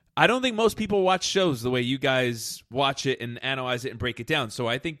I don't think most people watch shows the way you guys watch it and analyze it and break it down. So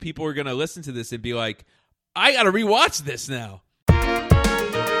I think people are going to listen to this and be like, I got to rewatch this now.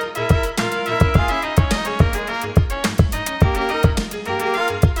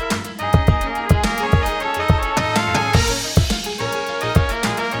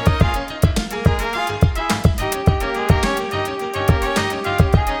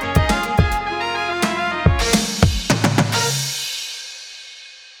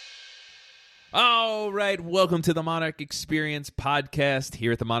 All right, welcome to the Monarch Experience Podcast.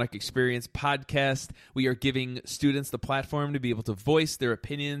 Here at the Monarch Experience Podcast, we are giving students the platform to be able to voice their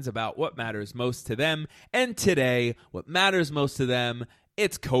opinions about what matters most to them. And today, what matters most to them,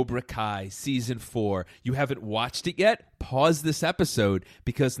 it's Cobra Kai Season 4. You haven't watched it yet? Pause this episode,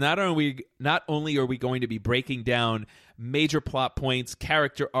 because not only are we going to be breaking down major plot points,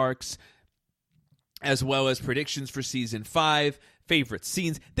 character arcs, as well as predictions for Season 5, favorite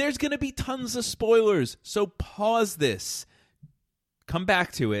scenes. There's going to be tons of spoilers, so pause this. Come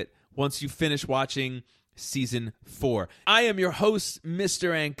back to it once you finish watching Season 4. I am your host,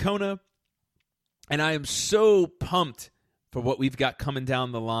 Mr. Ancona, and I am so pumped for what we've got coming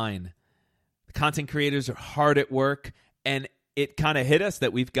down the line. The content creators are hard at work, and it kind of hit us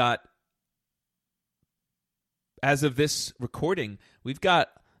that we've got, as of this recording, we've got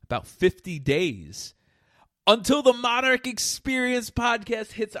about 50 days until the Monarch Experience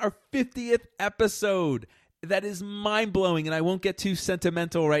Podcast hits our 50th episode. That is mind-blowing, and I won't get too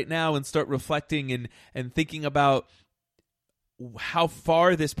sentimental right now and start reflecting and thinking about how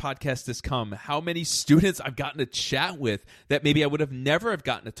far this podcast has come, how many students I've gotten to chat with that maybe I would have never have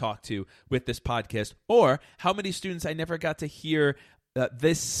gotten to talk to with this podcast, or how many students I never got to hear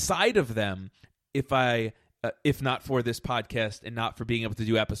this side of them if not for this podcast and not for being able to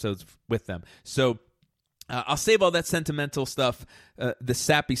do episodes with them. So I'll save all that sentimental stuff, the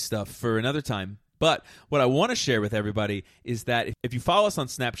sappy stuff, for another time. But what I want to share with everybody is that if you follow us on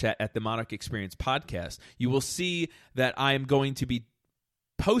Snapchat at the Monarch Experience Podcast, you will see that I am going to be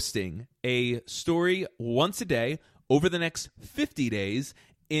posting a story once a day over the next 50 days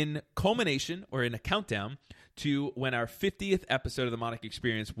in culmination or in a countdown to when our 50th episode of the Monarch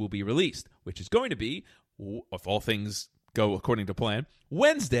Experience will be released, which is going to be, if all things go according to plan,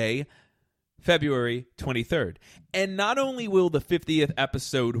 Wednesday, February 23rd. And not only will the 50th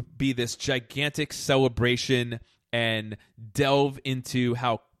episode be this gigantic celebration and delve into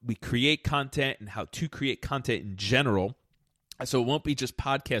how we create content and how to create content in general, so it won't be just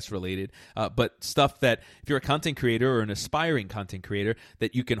podcast related, but stuff that if you're a content creator or an aspiring content creator,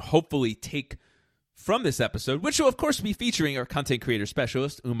 that you can hopefully take from this episode, which will of course be featuring our content creator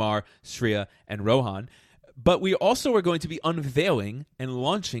specialists, Umar, Sriya, and Rohan. But we also are going to be unveiling and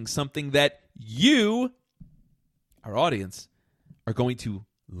launching something that you, our audience, are going to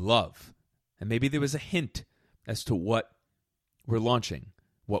love. And maybe there was a hint as to what we're launching,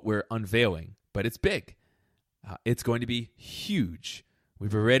 what we're unveiling, but it's big. It's going to be huge.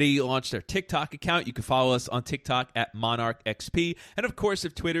 We've already launched our TikTok account. You can follow us on TikTok at MonarchXP. And of course,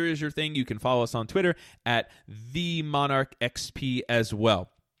 if Twitter is your thing, you can follow us on Twitter at TheMonarchXP as well.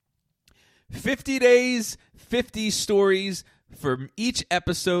 50 days, 50 stories from each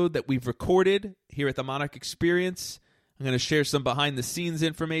episode that we've recorded here at the Monarch Experience. I'm going to share some behind-the-scenes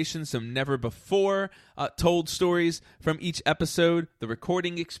information, some never-before-told stories from each episode, the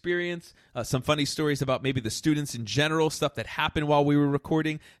recording experience, some funny stories about maybe the students in general, stuff that happened while we were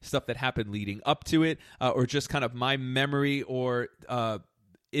recording, stuff that happened leading up to it, or just kind of my memory or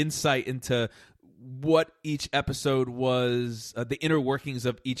insight into what each episode was, the inner workings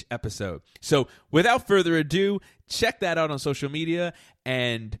of each episode. So without further ado, check that out on social media,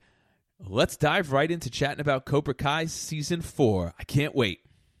 and let's dive right into chatting about Cobra Kai Season 4. I can't wait.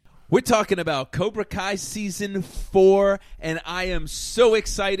 We're talking about Cobra Kai Season 4, and I am so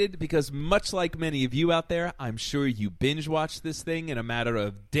excited because much like many of you out there, I'm sure you binge-watched this thing in a matter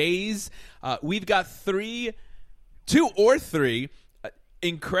of days. We've got two or three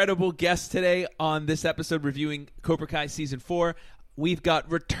incredible guests today on this episode reviewing Cobra Kai Season 4. We've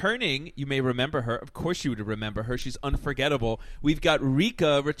got returning, you may remember her. Of course you would remember her. She's unforgettable. We've got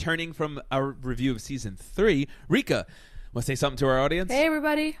Rika returning from our review of Season 3. Rika, want to say something to our audience? Hey,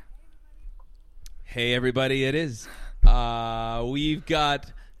 everybody. Hey, everybody, it is. We've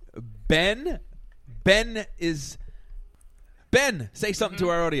got Ben. Ben, say something to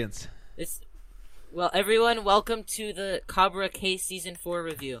our audience. Well, everyone, welcome to the Cobra Kai Season 4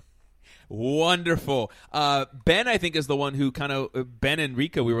 review. Wonderful. Ben, I think, is the one who kind of, Ben and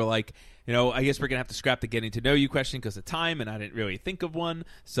Rika, we were like, I guess we're going to have to scrap the getting to know you question because of time, and I didn't really think of one,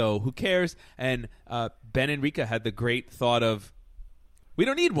 so who cares? And Ben and Rika had the great thought of, We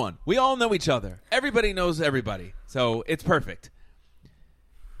don't need one. We all know each other. Everybody knows everybody. So it's perfect.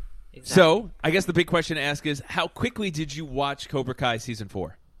 Exactly. So I guess the big question to ask is, how quickly did you watch Cobra Kai Season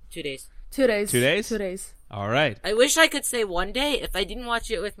 4? 2 days. 2 days. 2 days? 2 days. All right. I wish I could say 1 day. If I didn't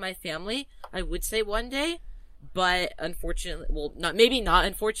watch it with my family, I would say 1 day. But unfortunately, well, not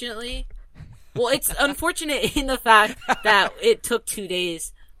unfortunately. Well, it's unfortunate in the fact that it took 2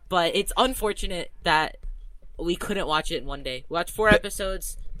 days, but it's unfortunate that we couldn't watch it in 1 day. We watched 4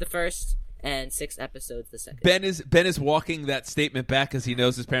 episodes the first and 6 episodes the second. Ben is walking that statement back because he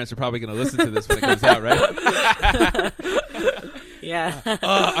knows his parents are probably going to listen to this when it comes out, right? Yeah.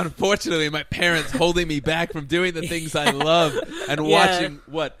 Unfortunately, my parents holding me back from doing the things I love and watching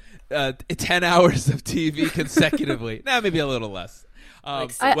 10 hours of TV consecutively. Maybe a little less. I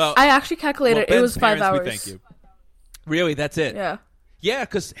actually calculated it was 5 hours. Thank you. Really, that's it? Yeah. Yeah,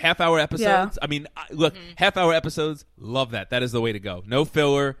 because half-hour episodes. Yeah. I mean, look, half-hour episodes. Love that. That is the way to go. No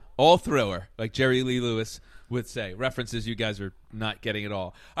filler, all thriller, like Jerry Lee Lewis would say. References you guys are not getting at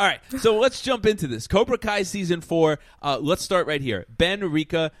all. All right, so let's jump into this. Cobra Kai Season 4. Let's start right here. Ben,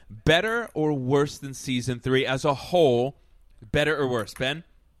 Rika, better or worse than Season 3 as a whole? Better or worse, Ben?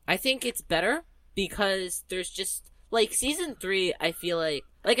 I think it's better because there's just like Season 3. I feel like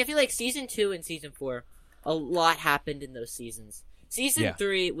Season 2 and Season 4, a lot happened in those seasons. Season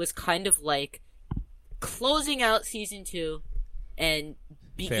 3 was kind of like closing out Season 2 and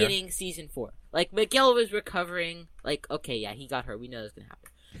beginning Season 4. Like, Miguel was recovering. Like, okay, yeah, he got hurt. We know that's going to happen.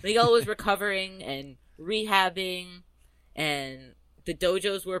 Miguel was recovering and rehabbing, and the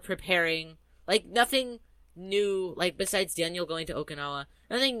dojos were preparing. Like, nothing new, like, besides Daniel going to Okinawa,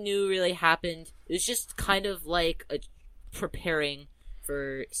 nothing new really happened. It was just kind of like preparing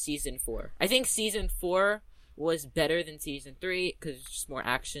for Season 4. I think Season 4 was better than Season 3 because it's just more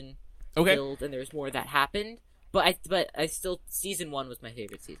action filled and there's more that happened. But I still, Season 1 was my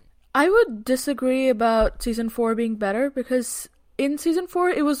favorite season. I would disagree about Season 4 being better because in Season 4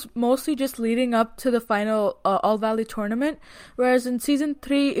 it was mostly just leading up to the final All Valley tournament, whereas in Season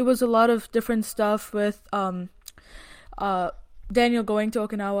 3 it was a lot of different stuff with Daniel going to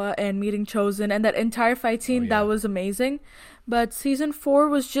Okinawa and meeting Chosen and that entire fight scene. That was amazing. But Season 4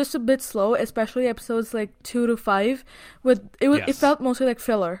 was just a bit slow, especially episodes like 2 to 5. It felt mostly like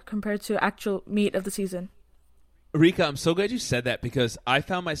filler compared to actual meat of the season. Rika, I'm so glad you said that because I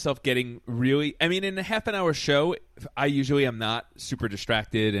found myself getting really... I mean, in a half-an-hour show, I usually am not super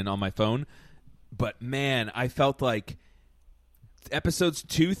distracted and on my phone. But, man, I felt like episodes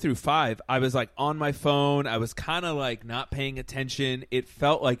 2 through 5, I was, like, on my phone. I was kind of, like, not paying attention. It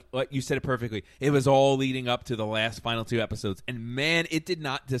felt like you said it perfectly. It was all leading up to the last final 2 episodes. And, man, it did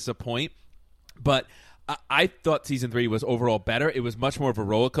not disappoint. But I thought Season 3 was overall better. It was much more of a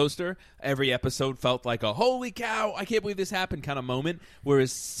roller coaster. Every episode felt like a holy cow, I can't believe this happened kind of moment.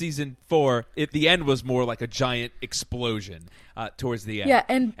 Whereas Season 4, at the end was more like a giant explosion towards the end. Yeah,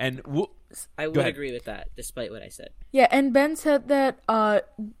 I would agree with that, despite what I said. Yeah, and Ben said that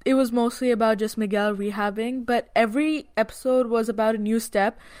it was mostly about just Miguel rehabbing, but every episode was about a new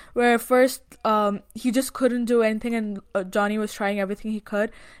step, where first he just couldn't do anything and Johnny was trying everything he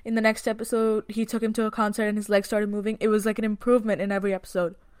could. In the next episode, he took him to a concert and his legs started moving. It was like an improvement in every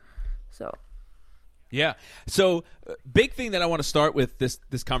episode. So... Yeah. So, big thing that I want to start with this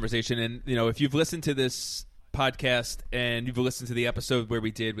conversation, and if you've listened to this podcast and you've listened to the episode where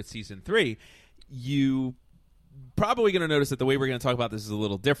we did with Season 3, you probably going to notice that the way we're going to talk about this is a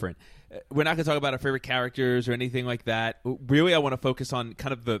little different. We're not going to talk about our favorite characters or anything like that. Really, I want to focus on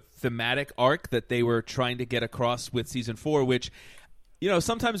kind of the thematic arc that they were trying to get across with Season 4, which,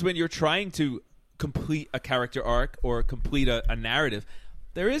 sometimes when you're trying to complete a character arc or complete a narrative,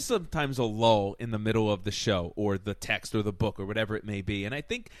 there is sometimes a lull in the middle of the show or the text or the book or whatever it may be. And I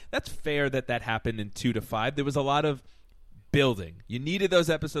think that's fair that happened in 2 to 5. There was a lot of building. You needed those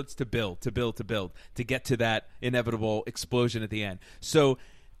episodes to build, to get to that inevitable explosion at the end. So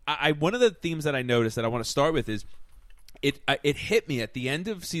one of the themes that I noticed that I want to start with is it hit me at the end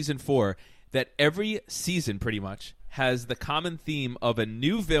of Season 4 that every season pretty much has the common theme of a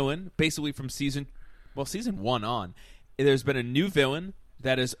new villain, basically from Season 1 on. There's been a new villain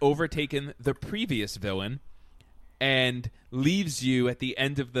that has overtaken the previous villain and leaves you at the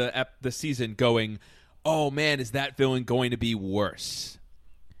end of the season going, oh man, is that villain going to be worse?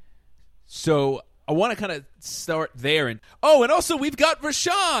 So I want to kind of start there. And also we've got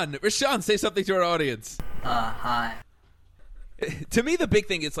Rashawn. Rashawn, say something to our audience. Hi. To me, the big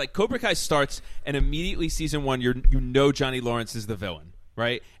thing is like Cobra Kai starts and immediately Season 1, you know Johnny Lawrence is the villain,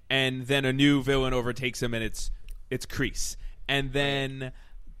 right? And then a new villain overtakes him and it's Kreese. And then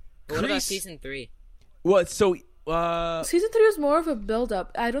what about Season 3? Well, so Season 3 was more of a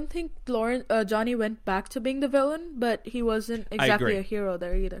build-up. I don't think Johnny went back to being the villain, but he wasn't exactly a hero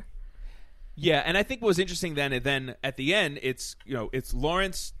there either. Yeah, and I think what was interesting then at the end, it's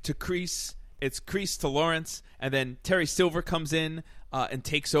Lawrence to Kreese, it's Kreese to Lawrence, and then Terry Silver comes in and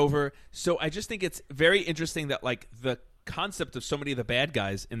takes over. So I just think it's very interesting that like the concept of so many of the bad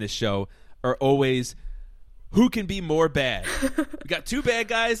guys in this show are always who can be more bad. We got two bad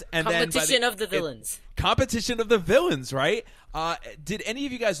guys, and competition of the villains. Competition of the villains, right? Did any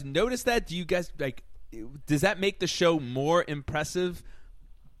of you guys notice that? Do you guys like? Does that make the show more impressive?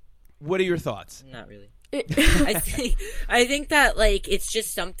 What are your thoughts? Not really. I think that like it's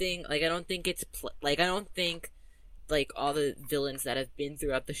just something like I don't think like all the villains that have been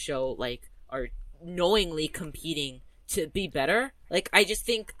throughout the show like are knowingly competing to be better. Like I just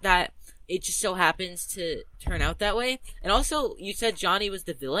think that it just so happens to turn out that way. And also, you said Johnny was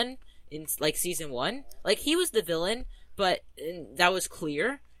the villain in like season 1. Like he was the villain, but that was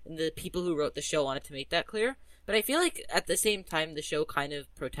clear, and the people who wrote the show wanted to make that clear. But I feel like at the same time, the show kind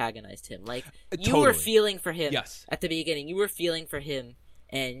of protagonized him. Like you were feeling for him at the beginning. You were feeling for him,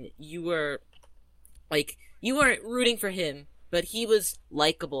 and you were like you weren't rooting for him, but he was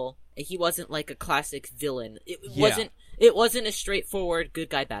likable. And he wasn't like a classic villain. It wasn't a straightforward good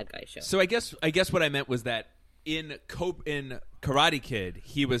guy bad guy show. So I guess what I meant was that in Karate Kid,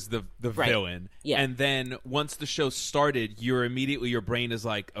 he was the villain. Yeah. And then once the show started, your brain is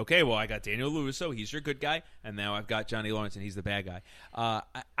like, okay, well, I got Daniel LaRusso, he's your good guy, and now I've got Johnny Lawrence, and he's the bad guy.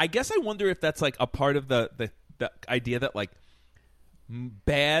 I guess I wonder if that's like a part of the idea that like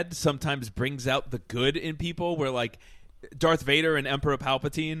bad sometimes brings out the good in people, where like Darth Vader and Emperor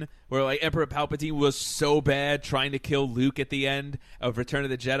Palpatine, where like Emperor Palpatine was so bad trying to kill Luke at the end of Return of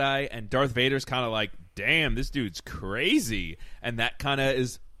the Jedi, and Darth Vader's kind of like, damn, this dude's crazy, and that kind of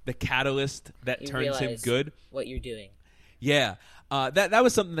is the catalyst that turns him good. What you're doing. Yeah, that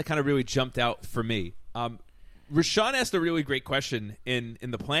was something that kind of really jumped out for me. Rashawn asked a really great question in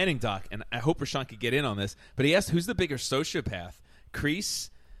the planning doc, and I hope Rashawn could get in on this, but he asked, who's the bigger sociopath, Kreese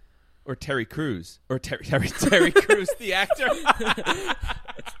or Terry Crews? Or Terry Crews, the actor?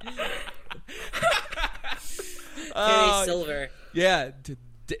 Terry Silver. Yeah,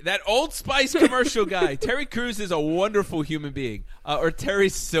 that Old Spice commercial guy. Terry Crews is a wonderful human being. Or Terry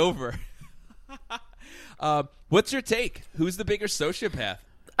Silver. What's your take? Who's the bigger sociopath?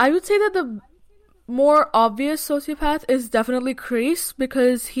 I would say that the more obvious sociopath is definitely Kreese,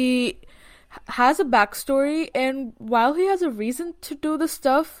 because he has a backstory, and while he has a reason to do the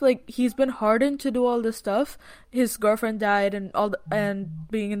stuff, like he's been hardened to do all this stuff. His girlfriend died, and and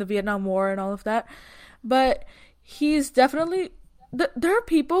being in the Vietnam War and all of that. But he's definitely there are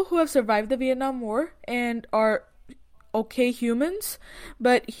people who have survived the Vietnam War and are okay humans,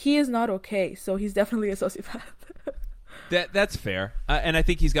 but he is not okay. So he's definitely a sociopath. That's fair, and I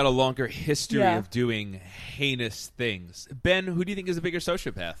think he's got a longer history of doing heinous things. Ben, who do you think is a bigger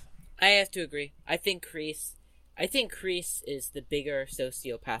sociopath? I have to agree. I think Kreese is the bigger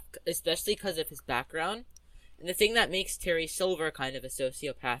sociopath, especially because of his background. And the thing that makes Terry Silver kind of a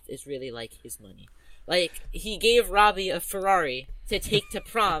sociopath is really like his money. Like he gave Robbie a Ferrari to take to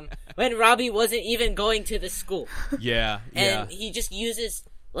prom when Robbie wasn't even going to the school. Yeah. And he just uses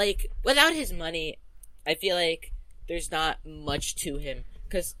like without his money, I feel like there's not much to him,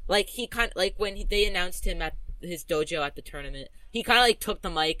 because like he kind like when they announced him at his dojo at the tournament, he kind of like took the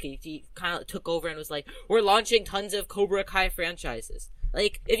mic. He kind of took over and was like, "We're launching tons of Cobra Kai franchises."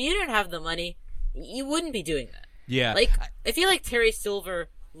 Like, if you didn't have the money, you wouldn't be doing that. Yeah. Like, I feel like Terry Silver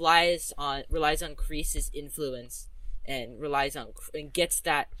relies on Kreese's influence and gets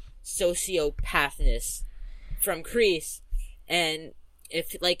that sociopathness from Kreese. And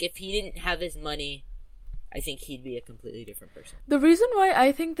if he didn't have his money, I think he'd be a completely different person. The reason why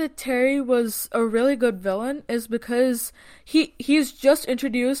I think that Terry was a really good villain is because he's just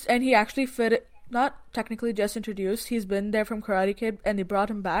introduced, and he actually fit it. Not technically just introduced. He's been there from Karate Kid, and they brought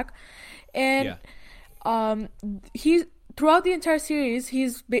him back. And he throughout the entire series,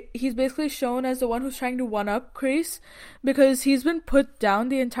 he's basically shown as the one who's trying to one up Kreese, because he's been put down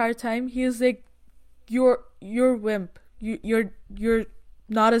the entire time. He's like, you're wimp. You're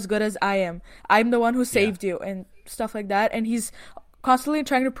not as good as I am. I'm the one who saved you, and stuff like that. And he's constantly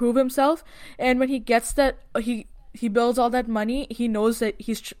trying to prove himself. And when he gets that, he builds all that money. He knows that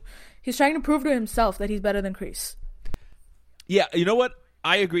he's trying to prove to himself that he's better than Kreese. Yeah, you know what?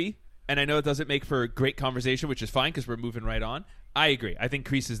 I agree, and I know it doesn't make for a great conversation, which is fine because we're moving right on. I agree. I think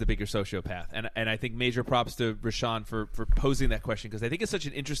Kreese is the bigger sociopath, and I think major props to Rashawn for posing that question, because I think it's such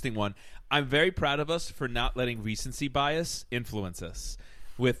an interesting one. I'm very proud of us for not letting recency bias influence us.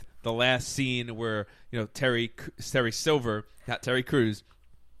 With the last scene where Terry Silver, not Terry Crews,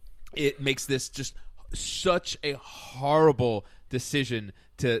 it makes this just such a horrible decision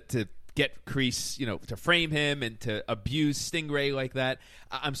to get Kreese, to frame him and to abuse Stingray like that.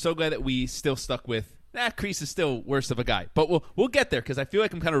 I'm so glad that we still stuck with Kreese is still worse of a guy, but we'll get there because I feel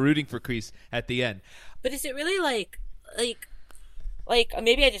like I'm kind of rooting for Kreese at the end. But is it really like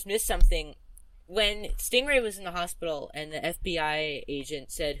maybe I just missed something? When Stingray was in the hospital and the FBI agent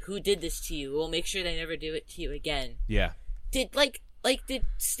said, "Who did this to you? We'll make sure they never do it to you again." Yeah. Did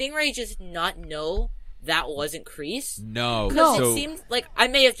Stingray just not know that wasn't Kreese? No. Because it seemed like I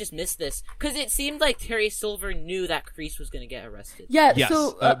may have just missed this. Because it seemed like Terry Silver knew that Kreese was going to get arrested. Yeah. Yes.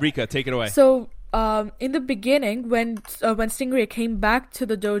 So Rika, take it away. So in the beginning, when Stingray came back to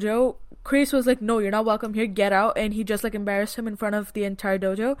the dojo, Kreese was like, "No, you're not welcome here. Get out!" And he just embarrassed him in front of the entire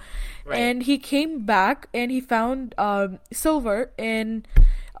dojo. Right. And he came back and he found Silver in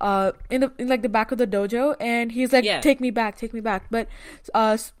the back of the dojo, and he's like, take me back. But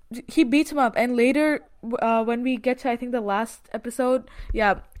he beats him up, and later when we get to I think the last episode,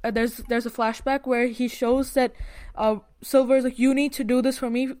 there's a flashback where he shows that Silver's like, "You need to do this for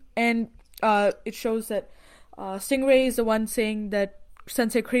me," and it shows that Stingray is the one saying that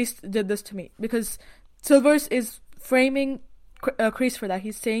Sensei Kreese did this to me, because Silver's is framing Kreese for that.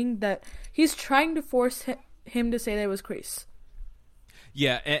 He's saying that he's trying to force him to say that it was Kreese.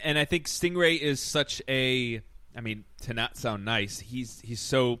 Yeah, and I think Stingray is such a, to not sound nice, he's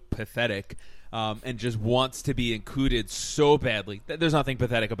so pathetic and just wants to be included so badly. There's nothing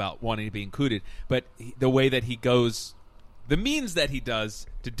pathetic about wanting to be included, but the way that he goes, the means that he does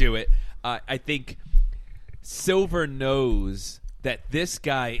to do it, I think Silver knows that this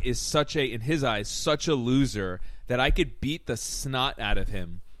guy is in his eyes, such a loser that I could beat the snot out of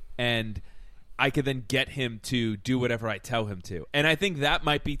him and I could then get him to do whatever I tell him to. And I think that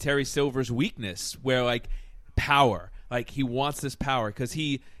might be Terry Silver's weakness, where power, he wants this power because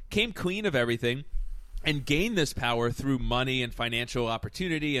he came clean of everything and gained this power through money and financial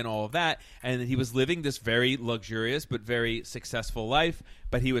opportunity and all of that. And he was living this very luxurious but very successful life,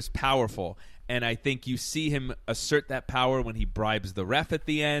 but he was powerful. And I think you see him assert that power when he bribes the ref at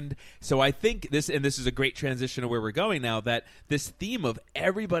the end. So I think this is a great transition to where we're going now, that this theme of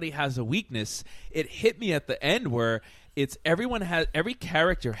everybody has a weakness, it hit me at the end where every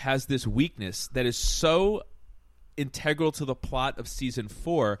character has this weakness that is so integral to the plot of season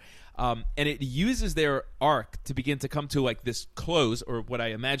 4. And it uses their arc to begin to come to this close, or what I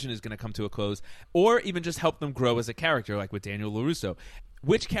imagine is going to come to a close, or even just help them grow as a character, like with Daniel LaRusso.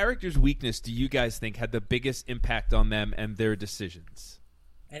 Which character's weakness do you guys think had the biggest impact on them and their decisions?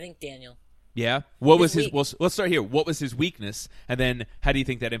 I think Daniel. Yeah? What was his? Well, let's start here. What was his weakness, and then how do you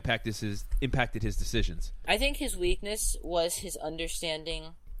think that impacted his decisions? I think his weakness was his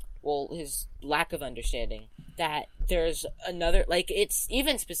understanding, his lack of understanding that there's another. It's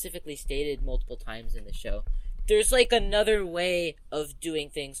even specifically stated multiple times in the show. There's another way of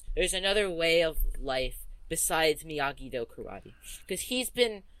doing things. There's another way of life besides Miyagi-Do karate, because he's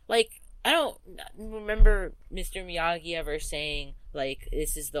been I don't remember Mr. Miyagi ever saying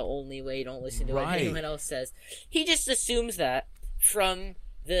this is the only way, don't listen to what anyone else says. He just assumes that from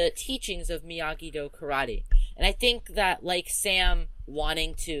the teachings of Miyagi-Do karate. And I think that Sam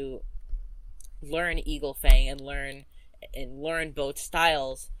wanting to learn Eagle Fang and learn both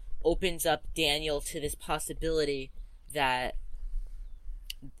styles opens up Daniel to this possibility that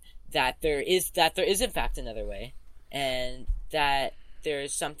there is in fact another way, and that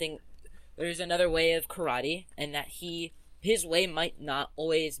there's another way of karate, and that his way might not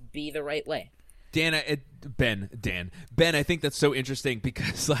always be the right way. Ben, I think that's so interesting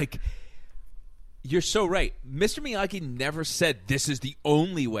because you're so right. Mr. Miyagi never said this is the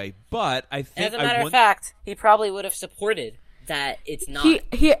only way, but I think as a matter of fact, he probably would have supported that it's not.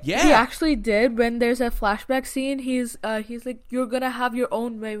 He actually did. When there's a flashback scene, he's like, "You're gonna have your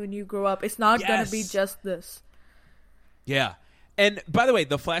own way when you grow up. It's not gonna be just this." Yeah. And by the way,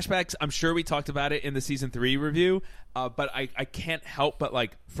 the flashbacks, I'm sure we talked about it in the season 3 review, but I can't help but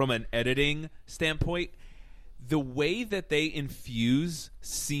from an editing standpoint, the way that they infuse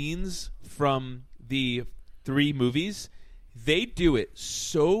scenes from the 3 movies, they do it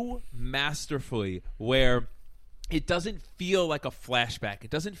so masterfully where it doesn't feel like a flashback.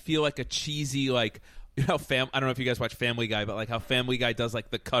 It doesn't feel like a cheesy I don't know if you guys watch Family Guy, but how Family Guy does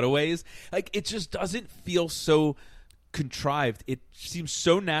the cutaways. It just doesn't feel so contrived. It seems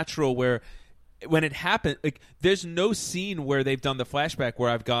so natural where when it happened, there's no scene where they've done the flashback where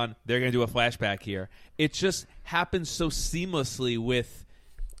I've gone, they're going to do a flashback here. It just happens so seamlessly with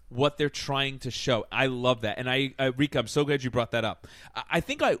what they're trying to show. I love that. And Rika, I'm so glad you brought that up. I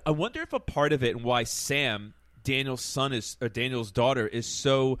think I wonder if a part of it and why Sam, Daniel's daughter, is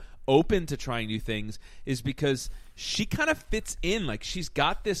so open to trying new things is because she kind of fits in. Like, she's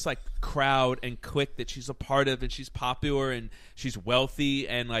got this like crowd and clique that she's a part of, and she's popular and she's wealthy,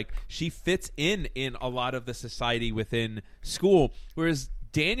 and like she fits in a lot of the society within school. Whereas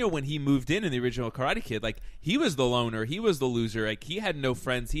Daniel, when he moved in the original Karate Kid, like, he was the loner, he was the loser, like he had no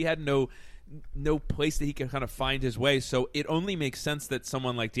friends, he had no place that he could kind of find his way. So it only makes sense that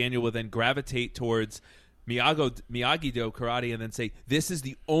someone like Daniel would then gravitate towards Miyagi-Do karate and then say, this is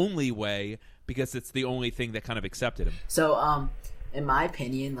the only way, because it's the only thing that kind of accepted him. So, in my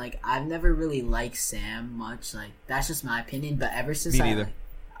opinion, like, I've never really liked Sam much. Like, that's just my opinion. But ever since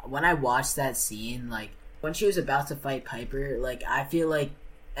when I watched that scene, like, when she was about to fight Piper, like, I feel like,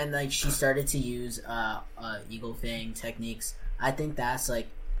 and like she started to use Eagle Fang techniques, I think that's like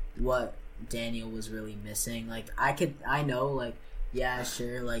what Daniel was really missing. Like, I know, like, yeah,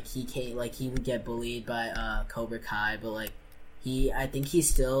 sure, like he would get bullied by Cobra Kai, but like I think he's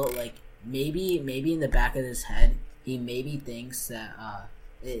still like maybe in the back of his head he maybe thinks that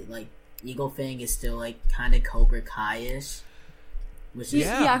like Eagle Fang is still like kind of Cobra Kai-ish. He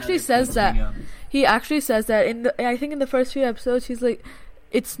actually says that. He actually says that I think in the first few episodes he's like,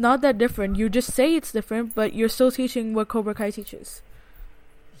 it's not that different. You just say it's different, but you're still teaching what Cobra Kai teaches.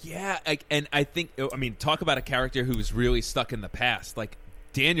 Yeah, and I think, I mean, talk about a character who's really stuck in the past. Like,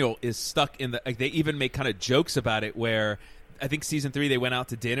 Daniel is stuck in the, like, they even make kind of jokes about it where I think season 3 they went out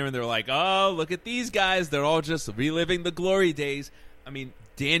to dinner and they're like, oh, look at these guys. They're all just reliving the glory days. I mean,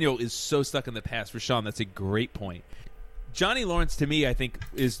 Daniel is so stuck in the past. Rashawn, that's a great point. Johnny Lawrence, to me, I think,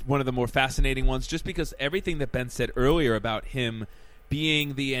 is one of the more fascinating ones just because everything that Ben said earlier about him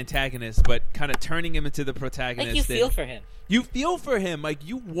being the antagonist, but kind of turning him into the protagonist. Like, you feel for him. You feel for him. Like,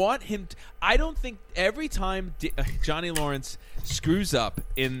 you want him I don't think every time Johnny Lawrence screws up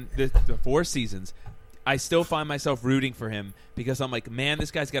in the 4 seasons, I still find myself rooting for him because I'm like, man,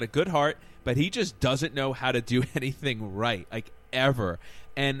 this guy's got a good heart, but he just doesn't know how to do anything right, like, ever.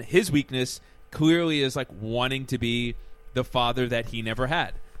 And his weakness clearly is, like, wanting to be the father that he never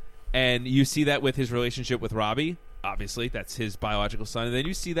had. And you see that with his relationship with Robbie. Obviously, that's his biological son. And then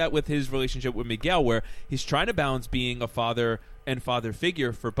you see that with his relationship with Miguel, where he's trying to balance being a father and father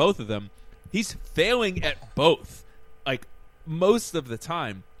figure for both of them. He's failing at both, like, most of the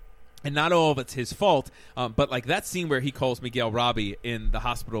time. And not all of it's his fault, but, like, that scene where he calls Miguel Robbie in the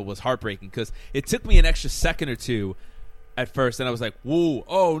hospital was heartbreaking because it took me an extra second or two at first, and I was like, whoa,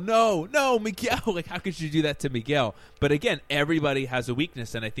 oh, no, Miguel. Like, how could you do that to Miguel? But, again, everybody has a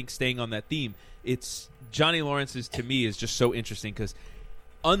weakness, and I think staying on that theme, it's Johnny Lawrence's, to me, is just so interesting because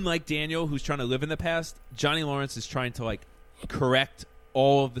unlike Daniel, who's trying to live in the past, Johnny Lawrence is trying to, like, correct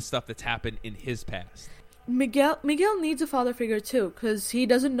all of the stuff that's happened in his past. Miguel needs a father figure too because he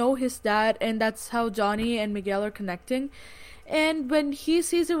doesn't know his dad, and that's how Johnny and Miguel are connecting. And when he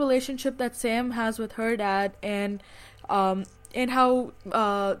sees the relationship that Sam has with her dad, and how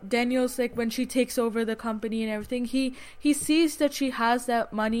Daniel's, like, when she takes over the company and everything, he sees that she has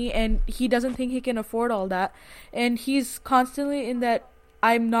that money and he doesn't think he can afford all that, and he's constantly in that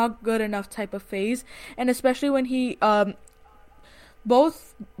I'm not good enough type of phase. And especially when he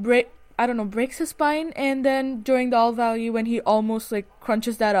breaks his spine, and then during the All Value when he almost, like,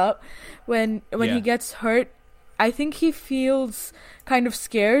 crunches that up when he gets hurt, I think he feels kind of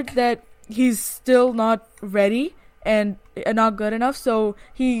scared that he's still not ready and not good enough, so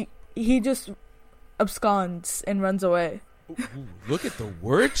he just absconds and runs away. Ooh, look at the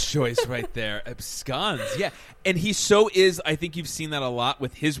word choice right there. Absconds. Yeah. And he so is, I think you've seen that a lot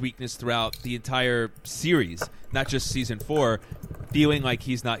with his weakness throughout the entire series, not just season 4, feeling like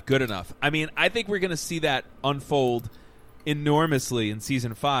he's not good enough. I mean, I think we're going to see that unfold enormously in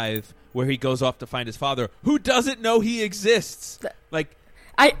season 5, where he goes off to find his father, who doesn't know he exists. Like,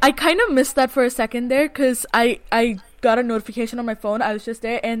 I kind of missed that for a second there because I got a notification on my phone. I was just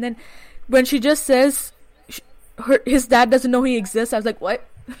there, and then when she just says his dad doesn't know he exists, I was like, what?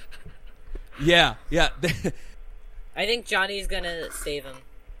 Yeah. I think Johnny's gonna save him.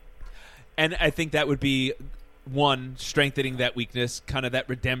 And I think that would be, one, strengthening that weakness, kind of that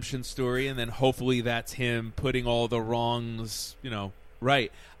redemption story, and then hopefully that's him putting all the wrongs,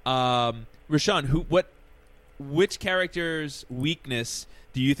 right. Rashawn, which character's weakness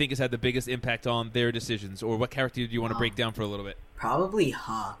do you think has had the biggest impact on their decisions, or what character do you want to break down for a little bit? Probably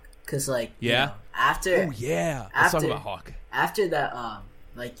Hawk, because, like, after let's talk about Hawk. After that,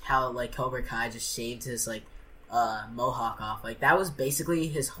 like, how, like, Cobra Kai just shaved his, like, mohawk off, like, that was basically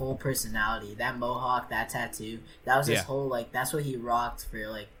his whole personality. That mohawk, that tattoo, that was his whole, like, that's what he rocked for,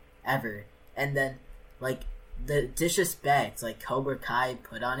 like, ever. And then like the disrespect like Cobra Kai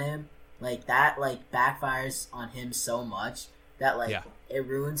put on him, like that like backfires on him so much that like it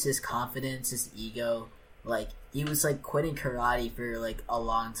ruins his confidence, his ego. Like he was like quitting karate for like a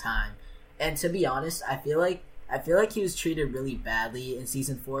long time. And to be honest, I feel like he was treated really badly in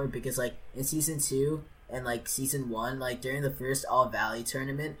season 4 because like in season 2 and like season 1, like during the first All Valley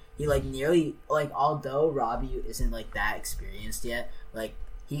tournament, he like nearly like, although Robbie isn't like that experienced yet, like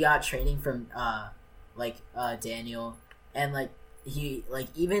he got training from Daniel, and like he like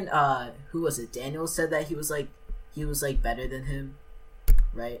even who was it? Daniel said that he was like better than him,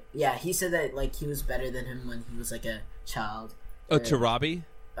 right? Yeah, he said that like he was better than him when he was like a child. To Robbie?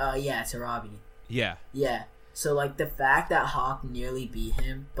 Yeah, to Robbie. Yeah. Yeah. So like the fact that Hawk nearly beat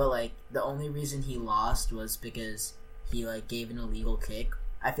him, but like the only reason he lost was because he like gave an illegal kick.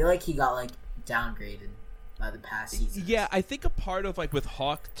 I feel like he got like downgraded by the past season. Yeah, I think a part of like with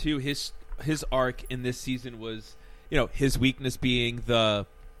Hawk too, his arc in this season was, you know, his weakness being the,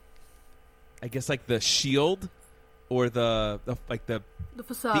 I guess like the shield or the facade. The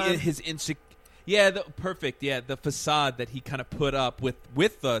facade that he kind of put up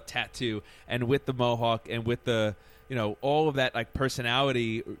with the tattoo and with the mohawk and with the, you know, all of that like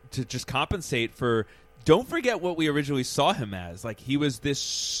personality to just compensate for. Don't forget what we originally saw him as. Like he was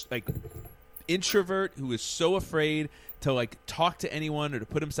this like introvert who was so afraid to like talk to anyone or to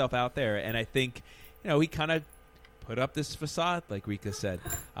put himself out there. And I think, you know, he kind of put up this facade, like Rika said.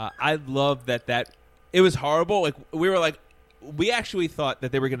 I love that it was horrible. Like we actually thought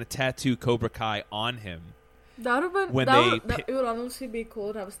that they were going to tattoo Cobra Kai on him. That would have been. It would honestly be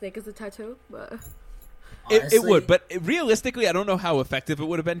cool to have a snake as a tattoo, but it would. But realistically, I don't know how effective it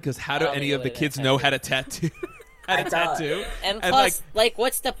would have been because how do any of the kids know how to tattoo? Tattoo? And plus, like,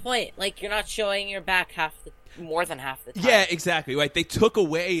 what's the point? Like, you're not showing your back more than half the time. Yeah, exactly. Right. They took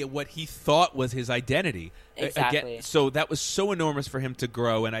away what he thought was his identity. Exactly. Again, so that was so enormous for him to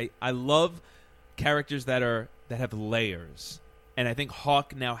grow, and I love characters that have layers, and I think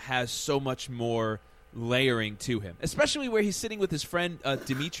Hawk now has so much more layering to him, especially where he's sitting with his friend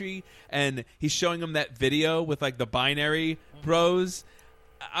Dimitri, and he's showing him that video with like the binary bros.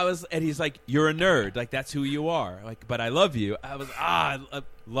 And he's like, "You're a nerd, like that's who you are, like, but I love you." I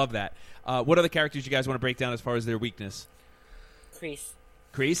love that. What other characters you guys want to break down as far as their weakness?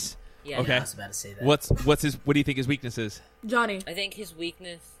 Kreese? Yeah. Okay. I was about to say that. What's his? What do you think his weakness is? Johnny. I think his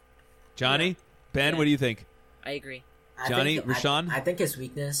weakness. Johnny? Yeah. Ben, what do you think? I agree. Rashawn? I think his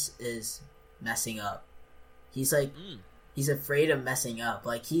weakness is messing up. He's like he's afraid of messing up.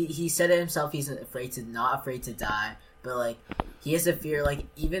 Like he said it himself, he's not afraid to die, but like he has a fear, like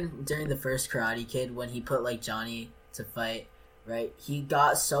even during the first Karate Kid when he put like Johnny to fight, right? He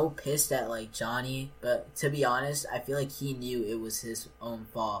got so pissed at like Johnny, but to be honest, I feel like he knew it was his own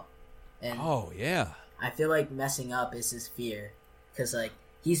fault. And oh yeah. I feel like messing up is his fear, cuz like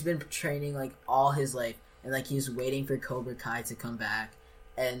he's been training like all his life, and like he's waiting for Cobra Kai to come back,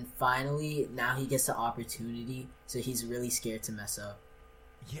 and finally now he gets the opportunity, so he's really scared to mess up.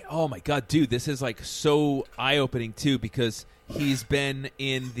 Yeah. Oh my God, dude, this is like so eye-opening too, because he's been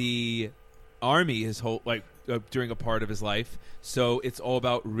in the army his whole during a part of his life, so it's all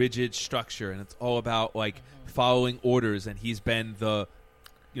about rigid structure, and it's all about like following orders, and he's been the,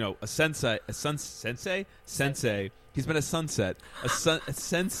 you know, a sensei. He's been a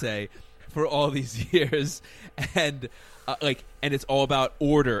sensei for all these years, and and it's all about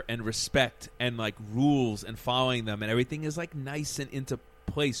order and respect and like rules and following them, and everything is like nice and into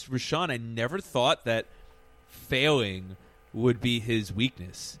place. Rashawn, I never thought that failing would be his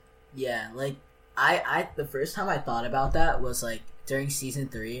weakness. Yeah, like I the first time I thought about that was like during season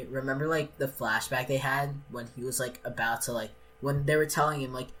 3. Remember like the flashback they had when he was like about to like when they were telling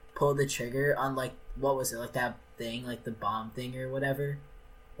him like pull the trigger on like what was it, like that thing, like the bomb thing or whatever,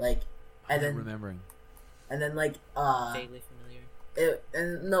 like, and then remembering, and then like vaguely familiar.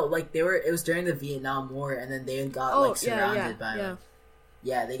 It was during the Vietnam War, and then they got surrounded by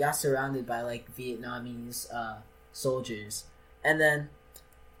they got surrounded by like Vietnamese soldiers, and then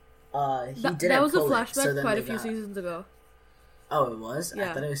he didn't. That was a pull flashback it, quite a few seasons ago. Oh, it was?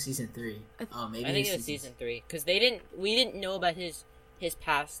 Yeah. I thought it was season 3. Maybe I think it was season 3 because we didn't know about his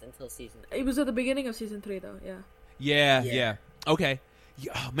past until season 3. It was at the beginning of season 3, though. Yeah. Okay.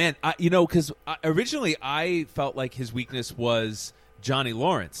 Oh man, because originally I felt like his weakness was Johnny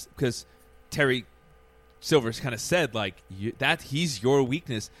Lawrence, because Terry Silver's kind of said like that he's your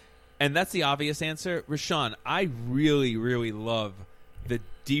weakness, and that's the obvious answer. Rashawn, I really, really love the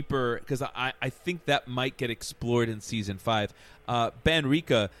deeper, because I think that might get explored in season 5. Ben,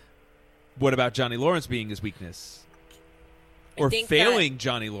 Rika, what about Johnny Lawrence being his weakness? or failing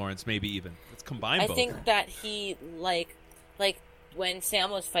Johnny Lawrence, maybe even. Let's combine both. I think that he like when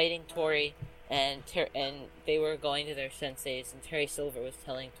Sam was fighting Tori and they were going to their senseis, and Terry Silver was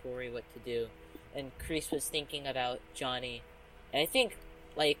telling Tori what to do, and Kreese was thinking about Johnny, and I think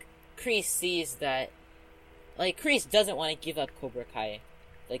like Kreese sees that, like Kreese doesn't want to give up Cobra Kai,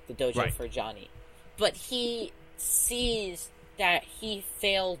 like the dojo for Johnny, but he sees that he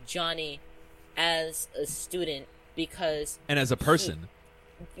failed Johnny as a student and as a person.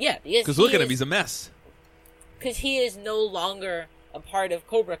 Because look at him, he's a mess. Because he is no longer a part of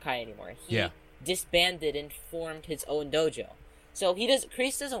Cobra Kai anymore. He disbanded and formed his own dojo. So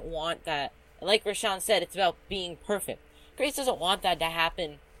Kreese doesn't want that. And like Rashawn said, it's about being perfect. Kreese doesn't want that to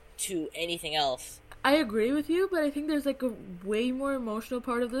happen to anything else. I agree with you, but I think there's like a way more emotional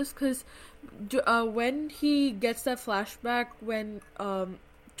part of this, because when he gets that flashback when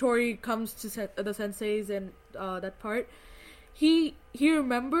Tori comes to the senseis and that part, he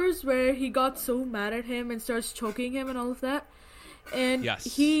remembers where he got so mad at him and starts choking him and all of that, and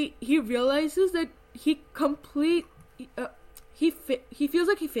he realizes that he feels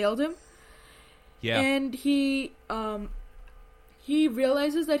like he failed him, and he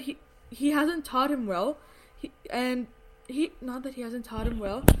realizes that he hasn't taught him well, not that he hasn't taught him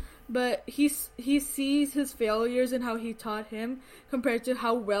well, but he sees his failures and how he taught him compared to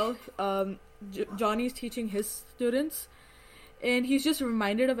how well Johnny's teaching his students, and he's just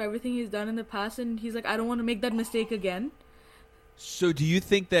reminded of everything he's done in the past, and he's like, I don't want to make that mistake again. So do you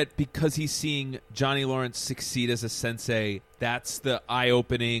think that because he's seeing Johnny Lawrence succeed as a sensei, that's the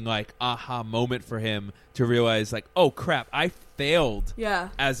eye-opening, like, aha moment for him to realize, like, oh crap, I failed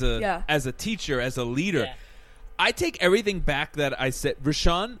as a teacher, as a leader. Yeah. I take everything back that I said.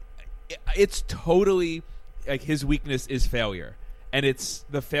 Rashawn, it's totally like his weakness is failure, and it's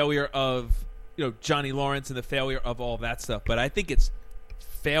the failure of Johnny Lawrence and the failure of all that stuff. But I think it's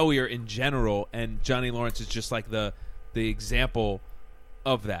failure in general, and Johnny Lawrence is just like the example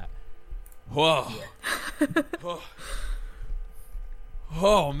of that. Whoa.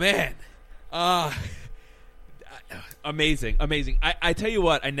 Oh man. Amazing. I tell you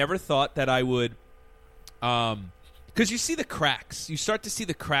what, I never thought that I would, because you see the cracks. You start to see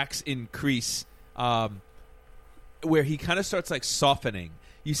the cracks in Kreese, where he kind of starts like softening.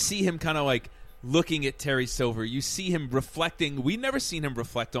 You see him kind of like looking at Terry Silver. You see him reflecting. We've never seen him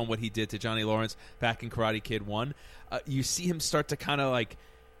reflect on what he did to Johnny Lawrence back in Karate Kid 1. You see him start to kind of like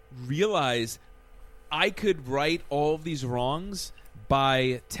realize, I could right all of these wrongs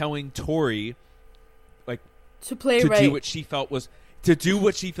by telling Tori, like, to do what she felt was, to do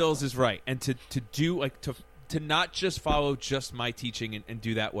what she feels is right, and to do like to not just follow just my teaching and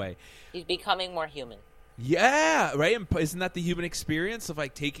do that way. He's becoming more human. Yeah, right? And isn't that the human experience of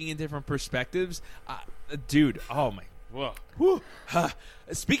like taking in different perspectives? Dude, oh my, whoa.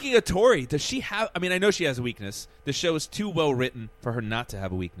 Speaking of Tori, does she have, I mean, I know she has a weakness. The show is too well written for her not to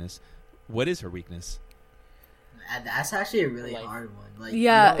have a weakness. What is her weakness? That's actually a really hard one.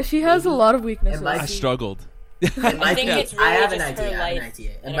 Like, she has a lot of weaknesses. I struggled. I think it's really I have just an idea. her life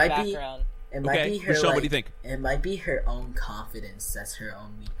It might be. It might be her. Michelle, like, what do you think? It might be her own confidence that's her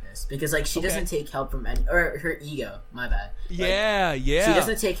own weakness, because like she doesn't take help from any, or her ego. My bad. Yeah. She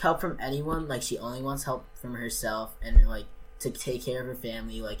doesn't take help from anyone. Like, she only wants help from herself, and like to take care of her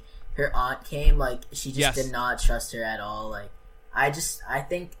family. Like, her aunt came. Like, she just did not trust her at all. Like, I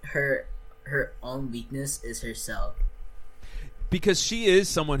think her own weakness is herself. Because she is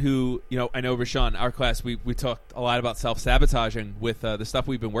someone who, I know, Rashawn, our class, we talked a lot about self-sabotaging with the stuff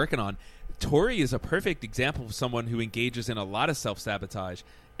we've been working on. Tori is a perfect example of someone who engages in a lot of self-sabotage.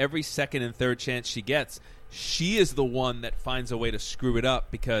 Every second and third chance she gets, she is the one that finds a way to screw it up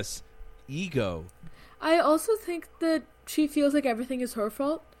because ego. I also think that she feels like everything is her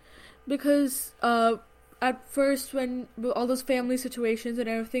fault, because at first, when all those family situations and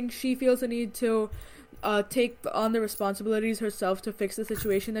everything, she feels the need to take on the responsibilities herself to fix the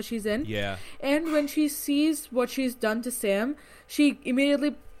situation that she's in. Yeah. And when she sees what she's done to Sam, she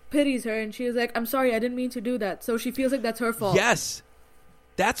immediately pities her, and she's like, I'm sorry, I didn't mean to do that. So she feels like that's her fault. Yes.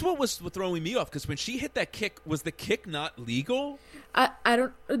 That's what was throwing me off, because when she hit that kick, was the kick not legal? I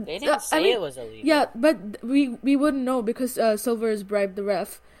don't... They didn't say it was illegal. Yeah, but we wouldn't know, because Silver has bribed the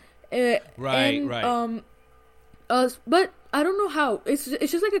ref. Right. But I don't know how. It's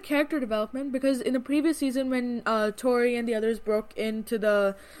just like a character development, because in the previous season when Tori and the others broke into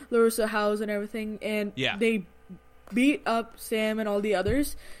the LaRusso house and everything, and they beat up Sam and all the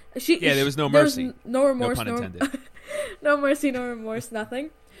others, there was no mercy. No remorse. No pun intended. No mercy, no remorse,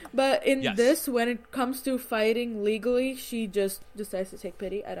 nothing. But in this, when it comes to fighting legally, she just decides to take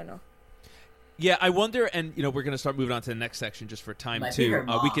pity. I don't know. Yeah, I wonder, and we're going to start moving on to the next section just for time too.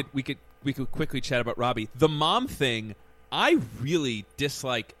 We could quickly chat about Robbie. The mom thing, I really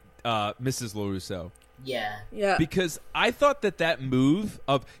dislike Mrs. LaRusso. Yeah. Because I thought that move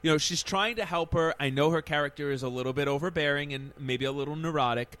of, she's trying to help her. I know her character is a little bit overbearing and maybe a little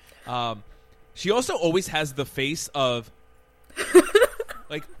neurotic. She also always has the face of,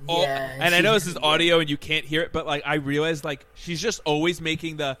 like, and I know this is audio and you can't hear it, but, like, I realized, like, she's just always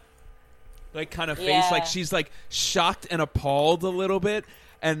making the, like, kind of face, like, she's, like, shocked and appalled a little bit.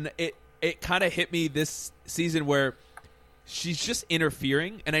 And it kind of hit me this season where she's just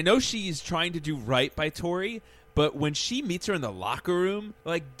interfering, and I know she's trying to do right by Tori, but when she meets her in the locker room,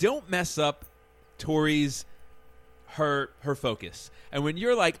 like, don't mess up Tori's her focus. And when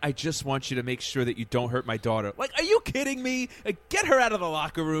you're like, I just want you to make sure that you don't hurt my daughter. Like, are you kidding me? Like, get her out of the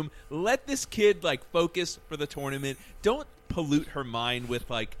locker room. Let this kid, like, focus for the tournament. Don't pollute her mind with,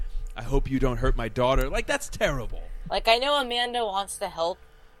 like, I hope you don't hurt my daughter. Like, that's terrible. Like, I know Amanda wants to help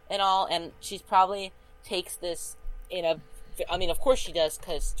and all, and she's probably takes this in a... I mean, of course she does,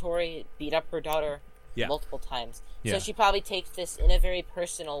 because Tori beat up her daughter multiple times. Yeah. So she probably takes this in a very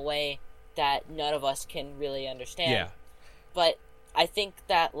personal way that none of us can really understand. Yeah. But I think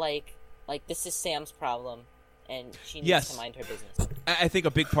that, like this is Sam's problem, and she needs to mind her business. I think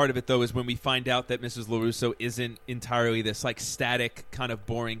a big part of it, though, is when we find out that Mrs. LaRusso isn't entirely this, like, static, kind of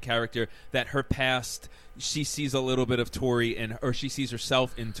boring character, that her past, she sees a little bit of Tori, or she sees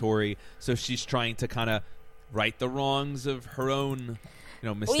herself in Tori, so she's trying to kind of right the wrongs of her own,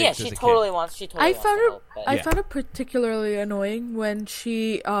 mistakes. Well, yeah, she totally wants to help. I found it particularly annoying when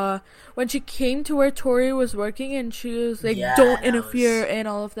she came to where Tori was working and she was like, "Don't interfere" and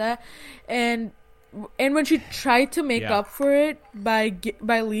all of that, and when she tried to make up for it by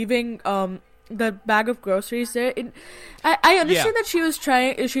leaving the bag of groceries there. I understand that she was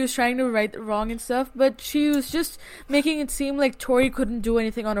trying to right the wrong and stuff, but she was just making it seem like Tori couldn't do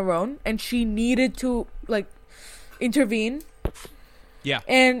anything on her own, and she needed to, like, intervene. Yeah.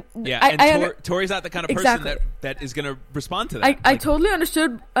 And Tori's not the kind of person that is going to respond to that. I totally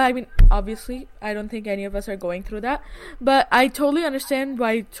understood. I mean, obviously, I don't think any of us are going through that, but I totally understand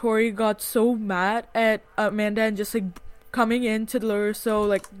why Tori got so mad at Amanda and just, like, coming into the LaRusso,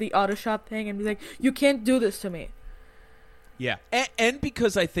 like, the auto shop thing, and be like, "You can't do this to me." Yeah. And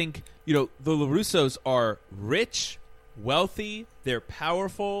because I think, the LaRussos are rich, wealthy, they're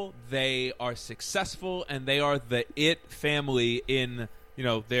powerful, they are successful, and they are the it family in,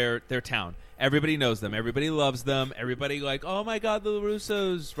 their town. Everybody knows them. Everybody loves them. Everybody, like, oh my God, the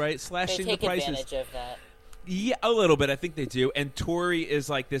LaRussos, right? Slashing the prices. They take advantage of that. Yeah, a little bit. I think they do. And Tori is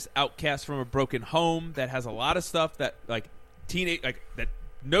like this outcast from a broken home that has a lot of stuff that, like, that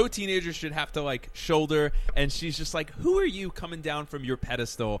no teenager should have to, like, shoulder. And she's just like, who are you coming down from your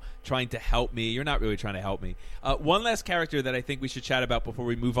pedestal trying to help me? You're not really trying to help me. One last character that I think we should chat about before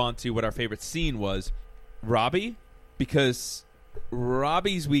we move on to what our favorite scene was, Robbie, because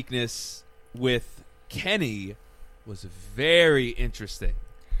Robbie's weakness with Kenny was very interesting.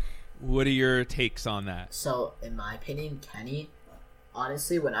 What are your takes on that? So, in my opinion, Kenny,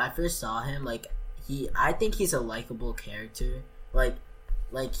 honestly, when I first saw him, like, I think he's a likable character.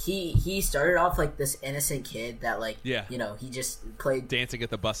 Like he started off like this innocent kid that, like, he just played dancing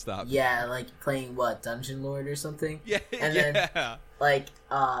at the bus stop. Yeah, like playing Dungeon Lord or something. Yeah, and then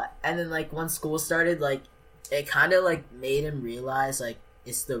and then like once school started, like, it kind of like made him realize, like,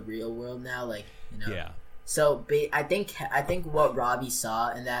 it's the real world now, like, Yeah. So I think what Robbie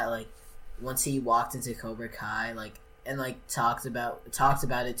saw in that, like, once he walked into Cobra Kai, like, and like talked about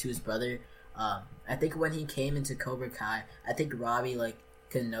it to his brother. I think when he came into Cobra Kai, I think Robbie, like,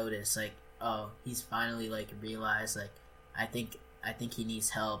 could notice, like, oh, he's finally, like, realized, like, I think he needs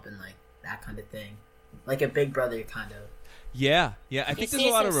help and, like, that kind of thing, like a big brother kind of. Yeah. I think there's a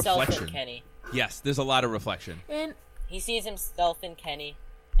lot of reflection. In Kenny. Yes, there's a lot of reflection. And he sees himself in Kenny,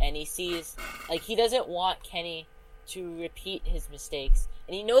 and he sees, like, he doesn't want Kenny to repeat his mistakes,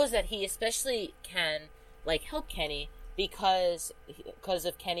 and he knows that he especially can, like, help Kenny because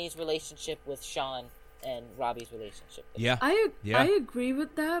of Kenny's relationship with Sean and Robbie's relationship with Sean. I agree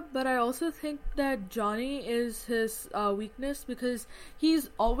with that, but I also think that Johnny is his weakness, because he's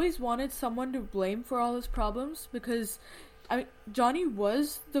always wanted someone to blame for all his problems, because Johnny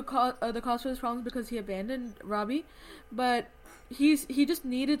was the cause for his problems because he abandoned Robbie, but he just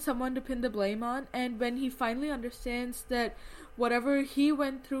needed someone to pin the blame on. And when he finally understands that whatever he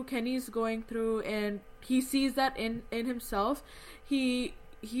went through, Kenny's going through, and he sees that in himself, he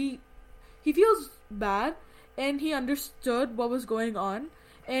feels bad, and he understood what was going on,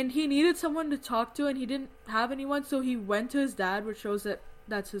 and he needed someone to talk to, and he didn't have anyone, so he went to his dad, which shows that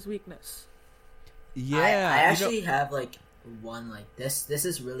that's his weakness. Yeah, I actually have like one like this. This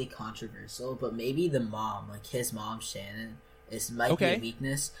is really controversial, but maybe the mom, like his mom Shannon, might be a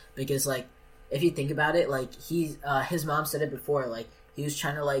weakness because like if you think about it, like his mom said it before, like he was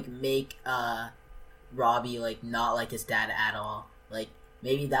trying to like make Robbie like not like his dad at all. Like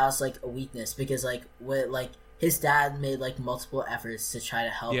maybe that was like a weakness because like his dad made like multiple efforts to try to